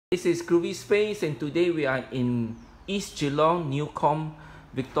This is Groovy Space, and today we are in East Geelong, Newcomb,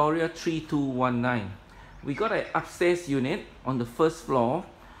 Victoria 3219. We got an upstairs unit on the first floor,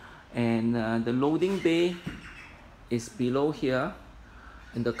 and the loading bay is below here,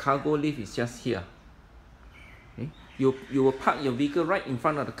 and the cargo lift is just here. Okay? You will park your vehicle right in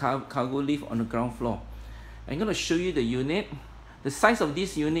front of the cargo lift on the ground floor. I'm going to show you the unit. The size of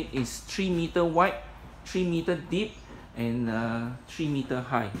this unit is 3 meter wide, 3 meter deep, and 3 meter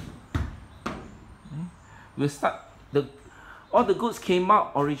high. Okay. We'll start. All the goods came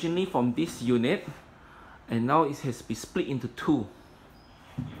out originally from this unit, and now it has been split into two.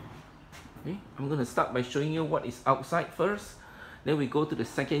 Okay. I'm going to start by showing you what is outside first. Then we go to the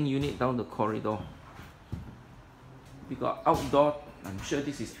second unit down the corridor. We got outdoor. I'm sure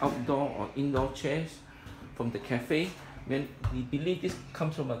this is outdoor or indoor chairs from the cafe. When we believe this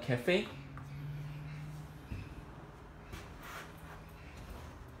comes from a cafe.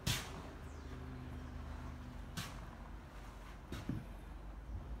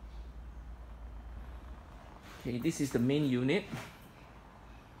 Okay, this is the main unit.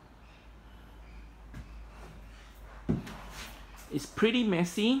 It's pretty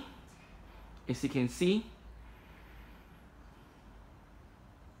messy, as you can see.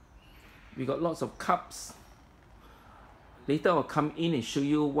 We got lots of cups. Later I'll come in and show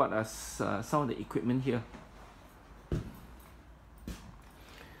you what are some of the equipment here.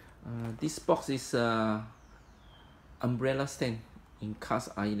 This box is umbrella stand in cast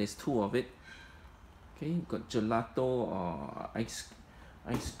iron. There's two of it. Okay, got gelato or ice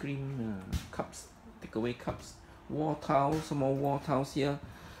cream cups, takeaway cups, wall towels, some more wall towels here,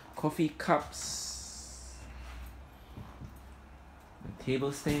 coffee cups, a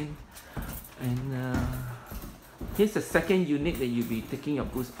table stand, and here's the second unit that you'll be taking your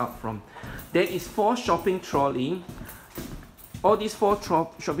goods out from. There is 4 shopping trolley. All these 4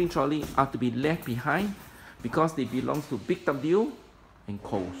 shopping trolley are to be left behind because they belong to Big W and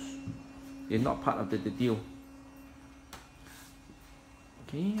Coles. They're not part of the deal.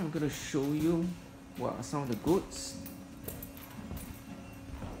 Okay, I'm going to show you what are some of the goods.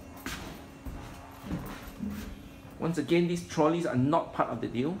 Once again, these trolleys are not part of the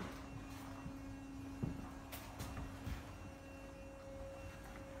deal.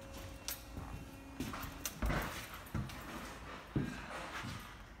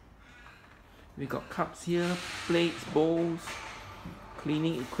 We got cups here, plates, bowls,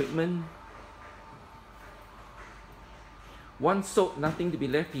 cleaning equipment. One soap, nothing to be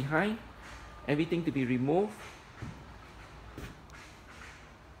left behind, everything to be removed.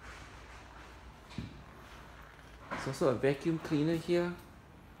 There's also a vacuum cleaner here.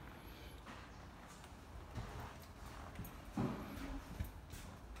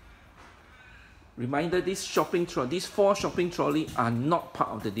 Reminder, these 4 shopping trolley are not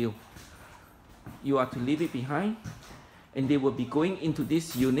part of the deal. You are to leave it behind, and they will be going into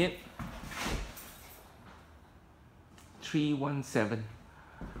this unit 317.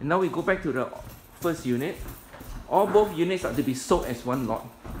 And now we go back to the first unit. Both units are to be sold as one lot.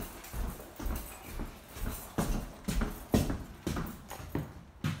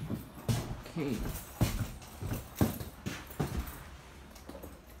 Okay.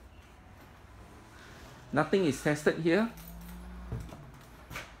 Nothing is tested here.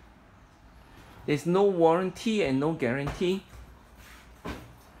 There's no warranty and no guarantee.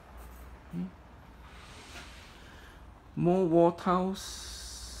 More wall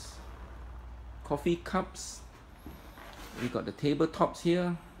towels, coffee cups. We got the tabletops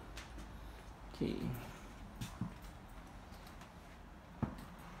here. Okay.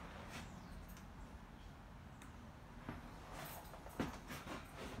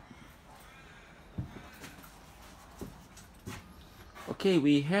 Okay,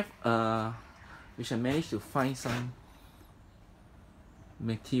 we have which I managed to find some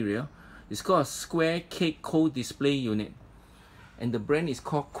material. It's called a square cake cold display unit, and the brand is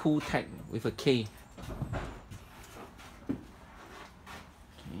called Coole with a K.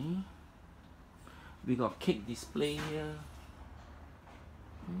 Okay. We got cake display here.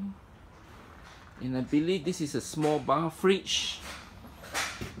 Okay. And I believe this is a small bar fridge.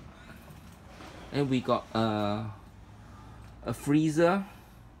 And we got a freezer,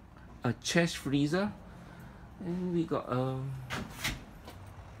 a chest freezer, and we got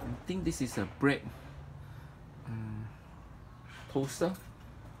I think this is a bread toaster,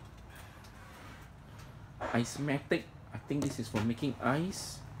 ice-matic. I think this is for making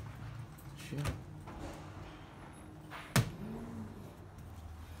ice. Sure.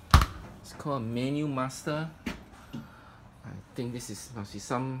 It's called a menu master. I think this must be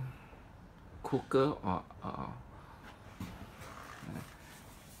some cooker or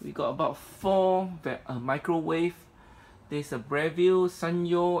We got about 4 microwave. There's a Breville,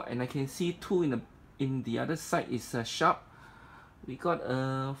 Sanyo, and I can see 2 in the other side is Sharp. We got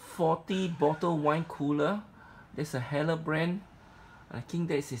a 40 bottle wine cooler. There's a Heller brand. I think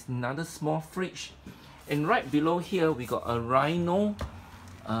that is another small fridge. And right below here we got a Rhino,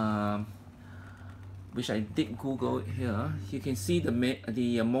 which I did Google here. You can see the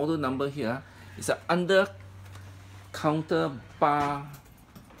model number here. It's an under counter bar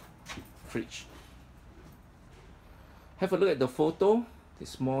fridge. Have a look at the photo.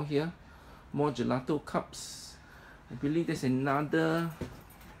 It's more here, more gelato cups. I believe there's another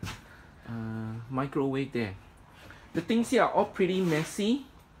microwave there. The things here are all pretty messy.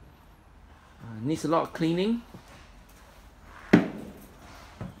 Needs a lot of cleaning.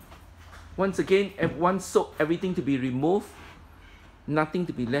 Once again, one soap, everything to be removed, nothing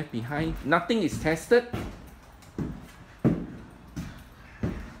to be left behind. Nothing is tested.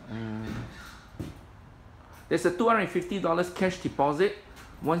 There's a $250 cash deposit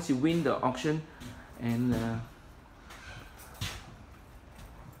once you win the auction, and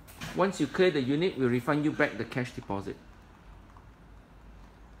once you clear the unit, we'll refund you back the cash deposit.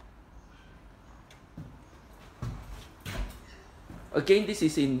 Again, this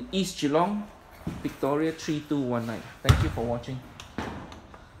is in East Geelong, Victoria 3219. Thank you for watching.